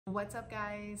What's up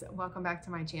guys? Welcome back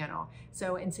to my channel.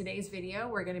 So in today's video,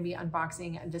 we're going to be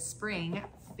unboxing the spring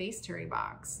Facetory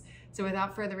box. So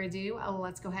without further ado,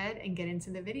 let's go ahead and get into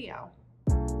the video.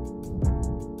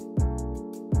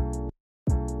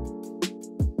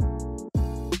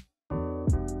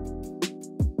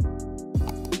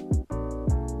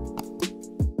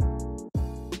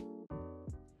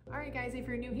 Guys, if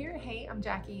you're new here, hey, I'm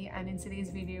Jackie, and in today's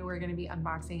video we're going to be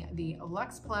unboxing the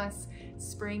Luxe Plus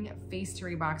Spring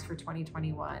Facetory box for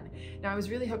 2021. Now I was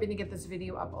really hoping to get this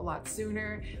video up a lot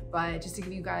sooner, but just to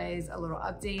give you guys a little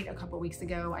update, a couple weeks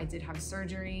ago I did have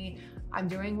surgery. I'm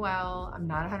doing well. I'm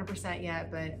not 100% yet,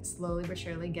 but slowly but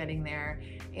surely getting there.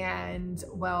 And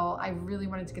well, I really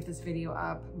wanted to get this video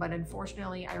up, but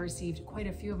unfortunately I received quite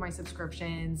a few of my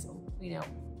subscriptions,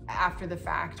 after the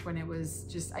fact, when it was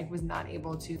just, I was not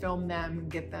able to film them,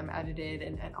 get them edited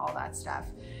and all that stuff.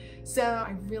 So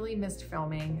I really missed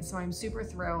filming. So I'm super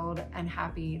thrilled and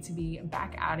happy to be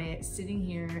back at it, sitting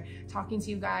here, talking to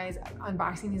you guys,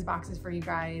 unboxing these boxes for you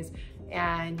guys.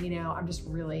 And I'm just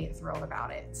really thrilled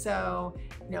about it. So,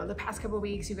 the past couple of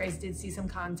weeks, you guys did see some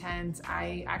content.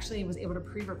 I actually was able to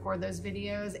pre-record those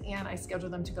videos and I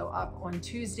scheduled them to go up on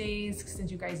Tuesdays.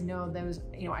 Since you guys know those,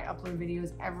 I upload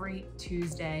videos every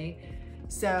Tuesday.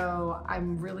 So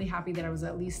I'm really happy that I was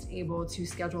at least able to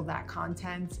schedule that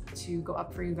content to go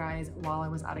up for you guys while I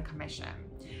was out of commission.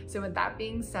 So with that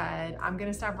being said, I'm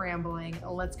gonna stop rambling.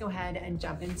 Let's go ahead and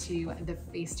jump into the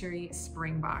Facetory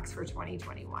Spring Box for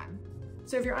 2021.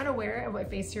 So if you're unaware of what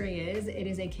Facetory is, it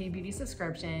is a K-beauty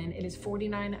subscription. It is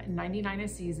 $49.99 a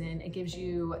season. It gives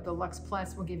you, the Luxe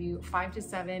Plus will give you 5 to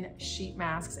 7 sheet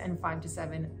masks and 5 to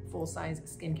 7 full-size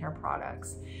skincare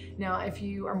products. Now, if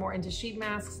you are more into sheet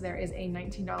masks, there is a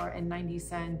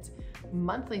 $19.90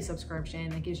 monthly subscription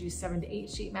that gives you 7 to 8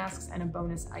 sheet masks and a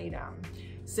bonus item.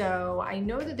 So I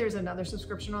know that there's another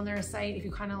subscription on their site if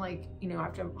you kind of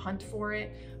have to hunt for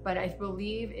it, but I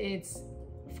believe it's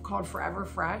called Forever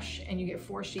Fresh, and you get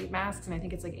 4 sheet masks, and I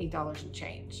think it's like $8 and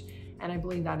change. And I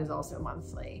believe that is also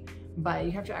monthly, but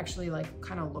you have to actually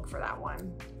kind of look for that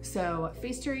one. So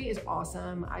Facetory is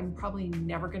awesome. I'm probably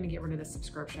never going to get rid of this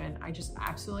subscription. I just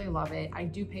absolutely love it. I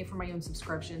do pay for my own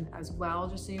subscription as well,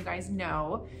 just so you guys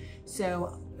know.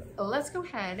 So let's go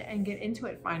ahead and get into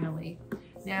it finally.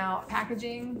 Now,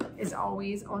 packaging is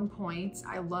always on point.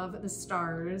 I love the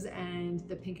stars and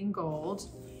the pink and gold.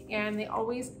 And they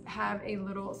always have a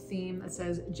little theme that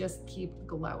says, just keep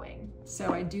glowing.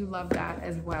 So I do love that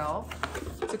as well.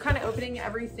 So kind of opening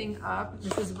everything up,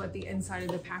 this is what the inside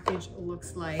of the package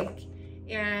looks like.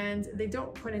 And they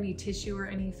don't put any tissue or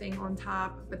anything on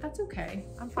top, but that's okay.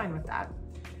 I'm fine with that.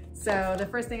 So the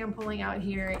first thing I'm pulling out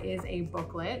here is a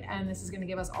booklet, and this is gonna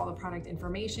give us all the product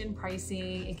information,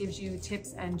 pricing. It gives you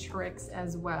tips and tricks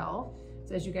as well.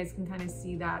 So as you guys can kind of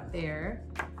see that there.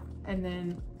 And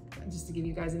then just to give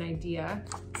you guys an idea.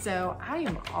 So I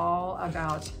am all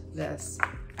about this.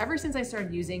 Ever since I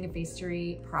started using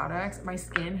Facetory products, my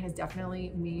skin has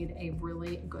definitely made a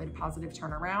really good positive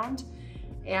turnaround.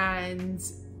 And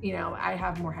I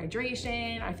have more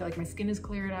hydration. I feel like my skin is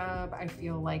cleared up. I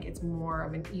feel like it's more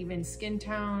of an even skin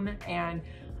tone. And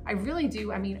I really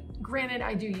do, granted,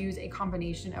 I do use a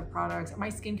combination of products. My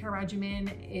skincare regimen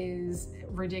is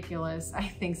ridiculous, I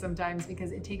think sometimes,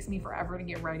 because it takes me forever to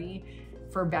get ready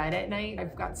for bed at night.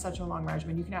 I've got such a long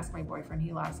regimen. You can ask my boyfriend,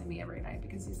 he laughs at me every night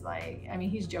because he's like,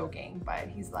 he's joking, but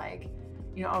he's like,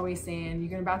 always saying,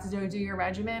 you're about to do your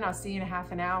regimen? I'll see you in a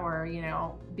half an hour,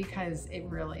 because it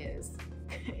really is.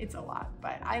 It's a lot,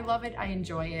 but I love it. I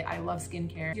enjoy it. I love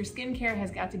skincare. Your skincare has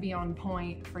got to be on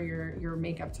point for your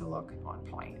makeup to look on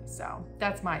point. So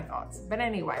that's my thoughts. But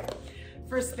anyway,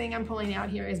 first thing I'm pulling out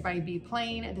here is by Be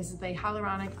Plain. This is the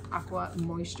Hyaluronic Aqua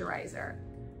Moisturizer.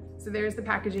 So there's the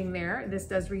packaging there. This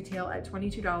does retail at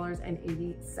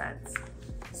 $22.80.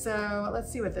 So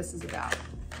let's see what this is about.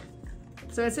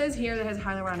 So it says here that it has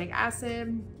hyaluronic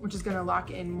acid, which is gonna lock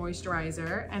in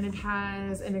moisturizer, and it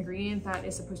has an ingredient that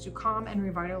is supposed to calm and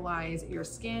revitalize your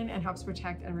skin and helps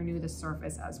protect and renew the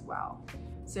surface as well.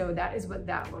 So that is what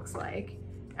that looks like.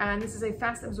 And this is a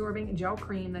fast absorbing gel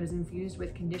cream that is infused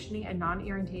with conditioning and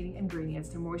non-irritating ingredients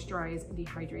to moisturize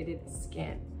dehydrated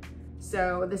skin.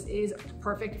 So this is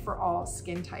perfect for all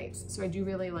skin types. So I do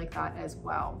really like that as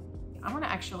well. I wanna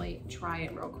actually try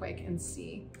it real quick and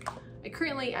see. I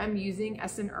currently am using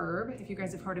Herb, if you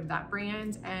guys have heard of that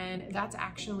brand, and that's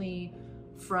actually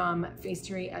from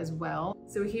Facetory as well.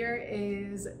 So here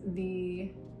is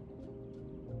the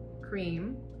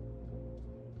cream,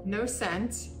 no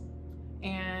scent,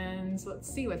 and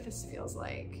let's see what this feels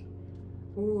like.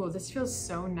 Ooh, this feels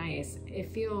so nice.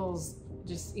 It feels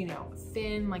just,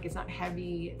 thin, like it's not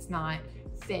heavy, it's not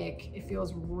thick. It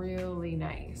feels really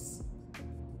nice.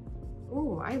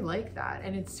 Ooh, I like that.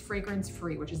 And it's fragrance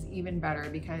free, which is even better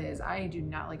because I do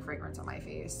not like fragrance on my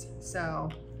face. So,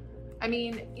 I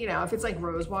mean, you know, if it's like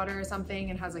rose water or something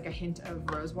and has like a hint of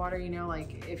rose water, you know,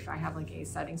 like if I have like a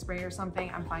setting spray or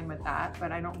something, I'm fine with that,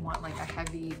 but I don't want like a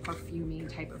heavy perfumey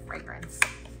type of fragrance.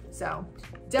 So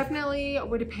definitely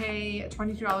would pay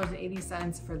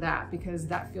 $22.80 for that because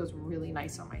that feels really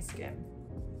nice on my skin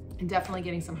and definitely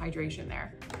getting some hydration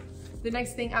there. The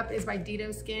next thing up is by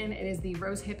Dito Skin. It is the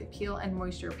Rose Hip Peel and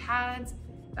Moisture Pads.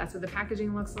 That's what the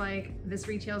packaging looks like. This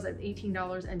retails at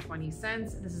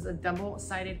 $18.20. This is a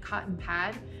double-sided cotton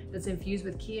pad that's infused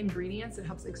with key ingredients. It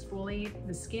helps exfoliate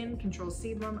the skin, control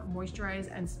sebum, moisturize,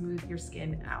 and smooth your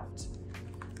skin out.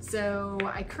 So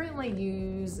I currently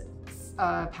use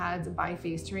pads by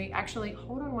Facetory. Actually,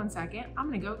 hold on one second. I'm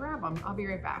gonna go grab them. I'll be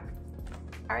right back.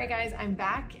 All right guys, I'm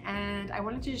back and I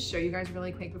wanted to just show you guys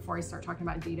really quick before I start talking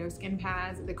about Dito Skin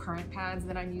pads, the current pads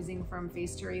that I'm using from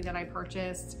Facetory that I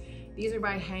purchased. These are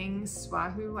by Hang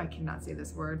Swahu, I cannot say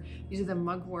this word. These are the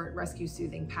Mugwort Rescue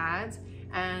Soothing Pads,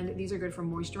 and these are good for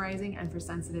moisturizing and for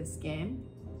sensitive skin.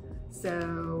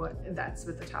 So that's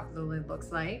what the top of the lid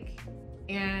looks like.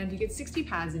 And you get 60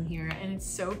 pads in here and it's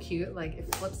so cute, like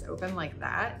it flips open like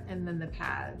that and then the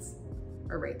pads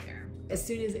are right there. As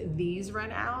soon as these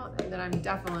run out, then I'm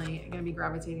definitely gonna be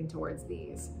gravitating towards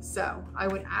these. So I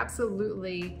would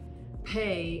absolutely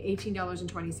pay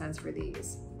 $18.20 for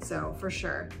these, so for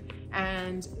sure.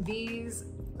 And these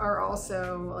are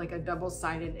also like a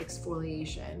double-sided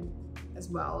exfoliation as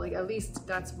well. Like at least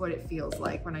that's what it feels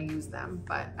like when I use them,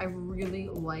 but I really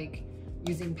like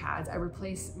using pads. I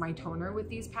replace my toner with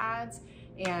these pads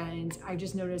and I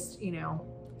just noticed, you know,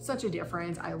 such a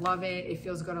difference. I love it. It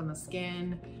feels good on the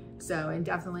skin. So, and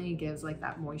definitely gives like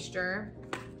that moisture.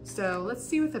 So let's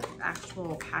see what the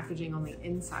actual packaging on the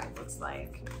inside looks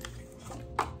like.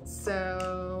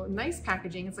 So nice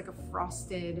packaging. It's like a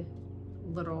frosted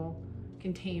little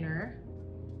container.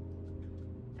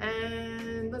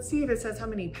 And let's see if it says how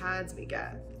many pads we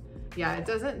get. Yeah, it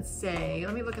doesn't say.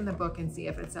 Let me look in the book and see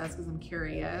if it says because I'm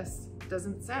curious. It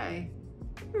doesn't say.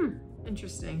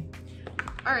 Interesting.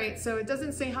 All right, so it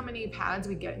doesn't say how many pads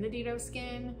we get in the Dito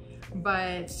Skin,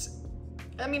 but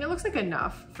I mean, it looks like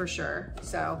enough for sure.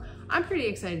 So I'm pretty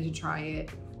excited to try it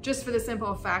just for the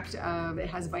simple fact of it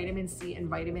has vitamin C and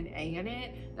vitamin A in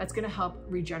it. That's gonna help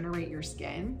regenerate your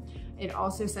skin. It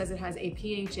also says it has a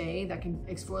PHA that can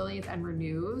exfoliate and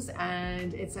renews,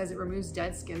 and it says it removes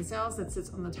dead skin cells that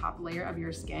sits on the top layer of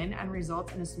your skin and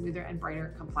results in a smoother and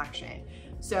brighter complexion.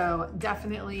 So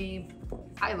definitely,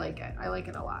 I like it. I like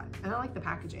it a lot. And I like the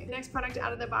packaging. The next product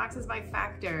out of the box is by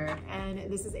Factor,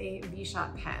 and this is a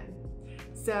V-Shot pen.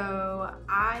 So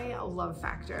I love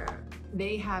Factor.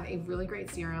 They have a really great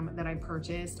serum that I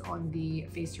purchased on the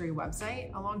Facetory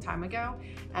website a long time ago.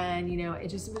 And you know, it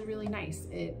just was really nice.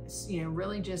 It, you know,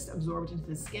 really just absorbed into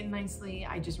the skin nicely.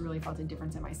 I just really felt a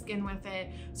difference in my skin with it.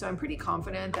 So I'm pretty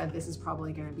confident that this is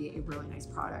probably gonna be a really nice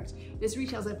product. This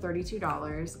retails at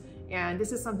 $32. And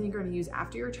this is something you're gonna use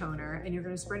after your toner, and you're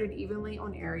gonna spread it evenly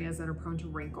on areas that are prone to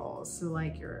wrinkles. So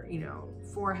like your, you know,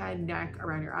 forehead, neck,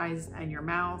 around your eyes and your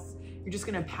mouth. You're just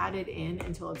gonna pat it in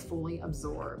until it's fully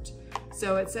absorbed.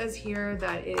 So it says here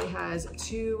that it has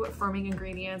 2 firming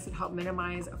ingredients that help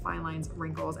minimize fine lines,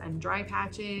 wrinkles, and dry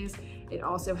patches. It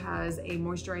also has a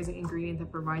moisturizing ingredient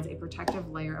that provides a protective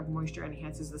layer of moisture and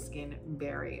enhances the skin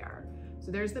barrier.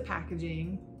 So there's the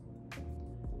packaging.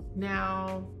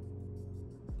 Now,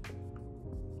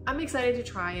 I'm excited to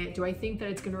try it. Do I think that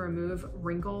it's gonna remove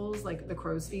wrinkles like the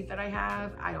crow's feet that I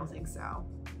have? I don't think so.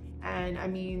 And I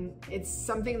mean, it's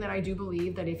something that I do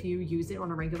believe that if you use it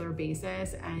on a regular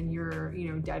basis and you're,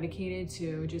 you know, dedicated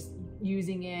to just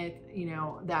using it, you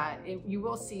know, that you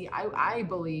will see, I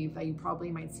believe that you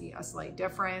probably might see a slight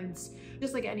difference,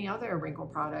 just like any other wrinkle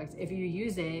product. If you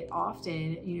use it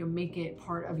often, you know, make it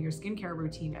part of your skincare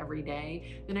routine every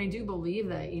day, then I do believe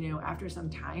that, you know, after some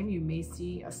time, you may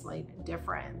see a slight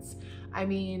difference. I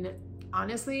mean,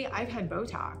 honestly, I've had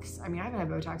Botox. I mean, I haven't had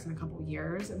Botox in a couple of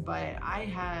years, but I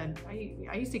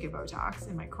used to get Botox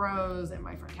in my crow's and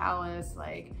my frontalis.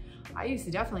 Like, I used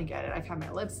to definitely get it. I've had my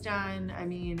lips done. I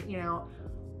mean, you know,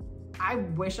 I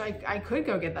wish I could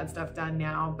go get that stuff done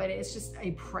now, but it's just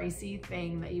a pricey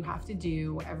thing that you have to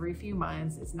do every few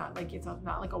months. It's not like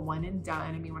a one and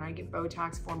done. I mean, when I get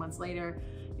Botox 4 months later,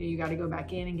 you got to go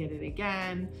back in and get it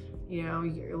again. You know,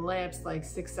 your lips, like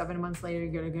 6-7 months later,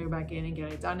 you got to go back in and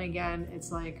get it done again.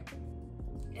 It's like,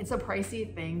 it's a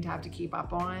pricey thing to have to keep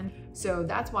up on. So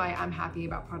that's why I'm happy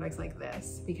about products like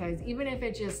this, because even if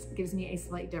it just gives me a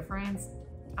slight difference,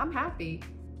 I'm happy.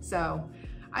 So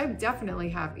I definitely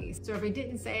have these. So if I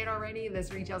didn't say it already,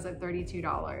 this retails at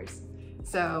 $32.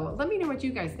 So let me know what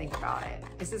you guys think about it.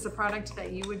 Is this a product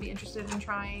that you would be interested in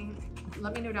trying?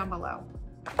 Let me know down below.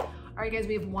 All right guys,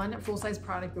 we have one full-size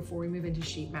product before we move into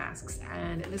sheet masks,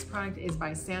 and this product is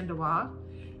by Sandowa,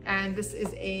 and this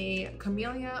is a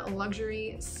Camellia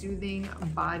Luxury Soothing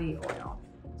Body Oil.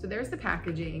 So there's the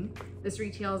packaging. This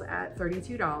retails at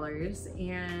 $32,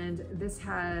 and this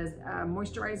has a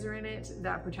moisturizer in it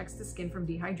that protects the skin from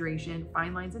dehydration,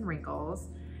 fine lines, and wrinkles.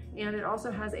 And it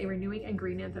also has a renewing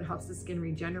ingredient that helps the skin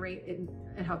regenerate.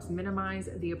 It helps minimize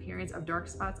the appearance of dark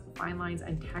spots, fine lines,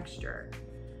 and texture.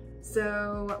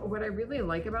 So what I really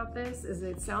like about this is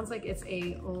it sounds like it's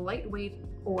a lightweight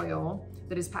oil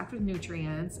that is packed with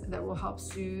nutrients that will help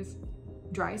soothe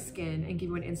dry skin and give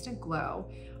you an instant glow.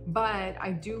 But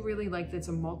I do really like that it's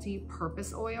a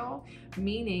multi-purpose oil,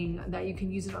 meaning that you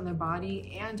can use it on the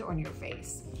body and on your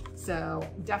face. So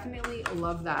definitely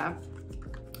love that.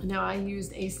 Now I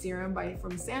used a serum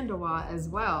from Sandowa as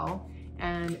well,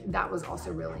 and that was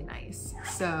also really nice.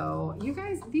 So you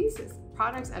guys, these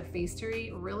products at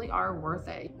Facetory really are worth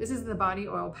it. This is the body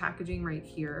oil packaging right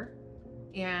here,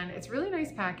 and it's really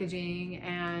nice packaging,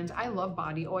 and I love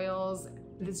body oils.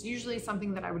 It's usually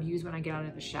something that I would use when I get out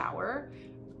of the shower,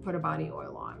 put a body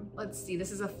oil on. Let's see,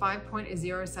 this is a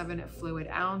 5.07 fluid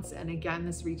ounce, and again,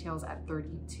 this retails at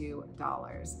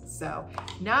 $32. So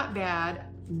not bad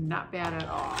at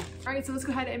all. All right, so let's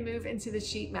go ahead and move into the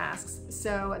sheet masks.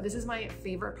 So this is my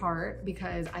favorite part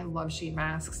because I love sheet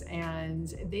masks,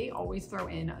 and they always throw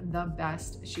in the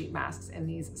best sheet masks in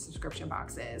these subscription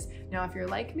boxes. Now, if you're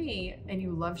like me and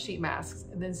you love sheet masks,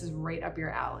 this is right up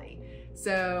your alley.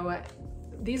 So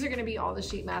these are going to be all the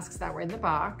sheet masks that were in the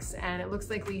box, and it looks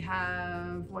like we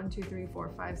have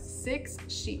 6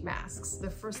 sheet masks. The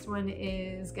first one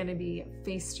is going to be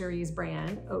Facetory's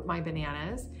brand, Oat My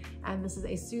Bananas, and this is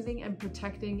a soothing and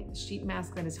protecting sheet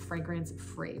mask that is fragrance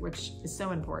free, which is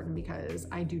so important because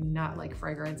I do not like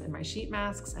fragrance in my sheet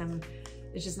masks, and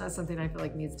it's just not something I feel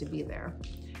like needs to be there.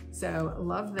 So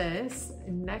love this.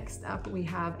 Next up, we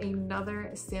have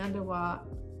another Sandowa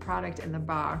product in the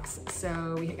box.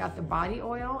 So we got the body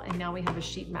oil, and now we have a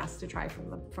sheet mask to try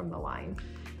from the line.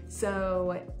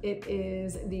 So it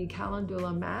is the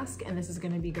Calendula mask, and this is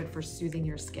going to be good for soothing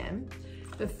your skin.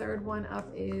 The third one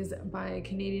up is by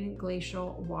Canadian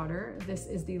Glacial Water. This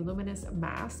is the Luminous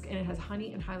mask, and it has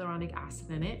honey and hyaluronic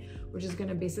acid in it, which is going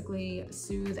to basically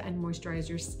soothe and moisturize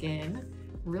your skin.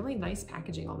 Really nice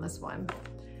packaging on this one.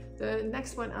 The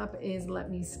next one up is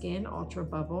Let Me Skin Ultra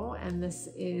Bubble, and this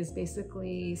is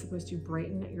basically supposed to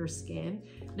brighten your skin.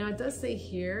 Now it does say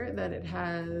here that it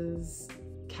has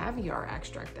caviar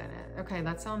extract in it. Okay,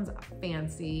 that sounds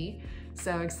fancy.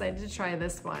 So excited to try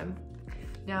this one.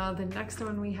 Now the next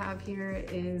one we have here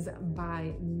is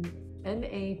by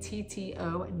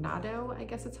Natto, I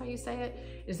guess that's how you say it.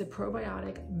 It is a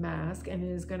probiotic mask, and it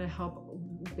is going to help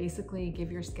basically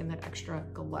give your skin that extra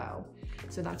glow.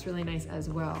 So that's really nice as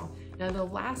well. Now the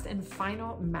last and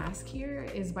final mask here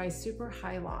is by Super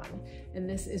Hylon, and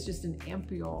this is just an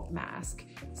ampule mask.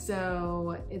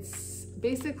 So it's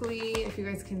basically, if you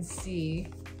guys can see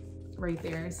right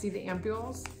there, see the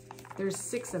ampules? There's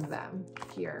 6 of them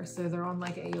here. So they're on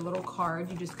like a little card.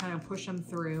 You just kind of push them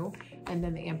through, and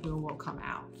then the ampule will come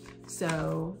out.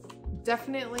 So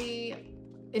definitely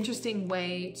interesting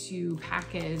way to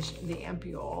package the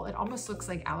ampule. It almost looks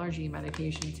like allergy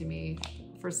medication to me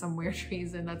for some weird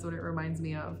reason. That's what it reminds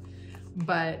me of.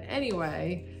 But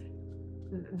anyway,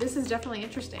 this is definitely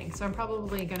interesting. So I'm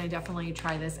probably gonna definitely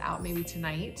try this out maybe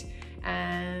tonight.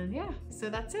 And yeah, so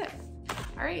that's it.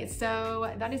 All right,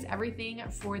 so that is everything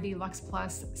for the Luxe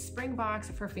Plus spring box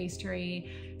for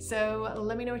Facetory. So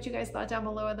let me know what you guys thought down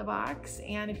below in the box.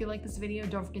 And if you like this video,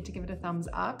 don't forget to give it a thumbs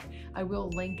up. I will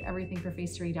link everything for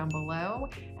Facetory down below.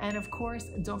 And of course,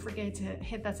 don't forget to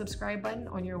hit that subscribe button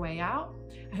on your way out.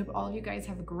 I hope all of you guys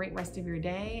have a great rest of your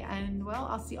day. And well,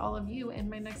 I'll see all of you in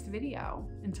my next video.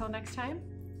 Until next time,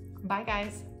 bye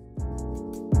guys.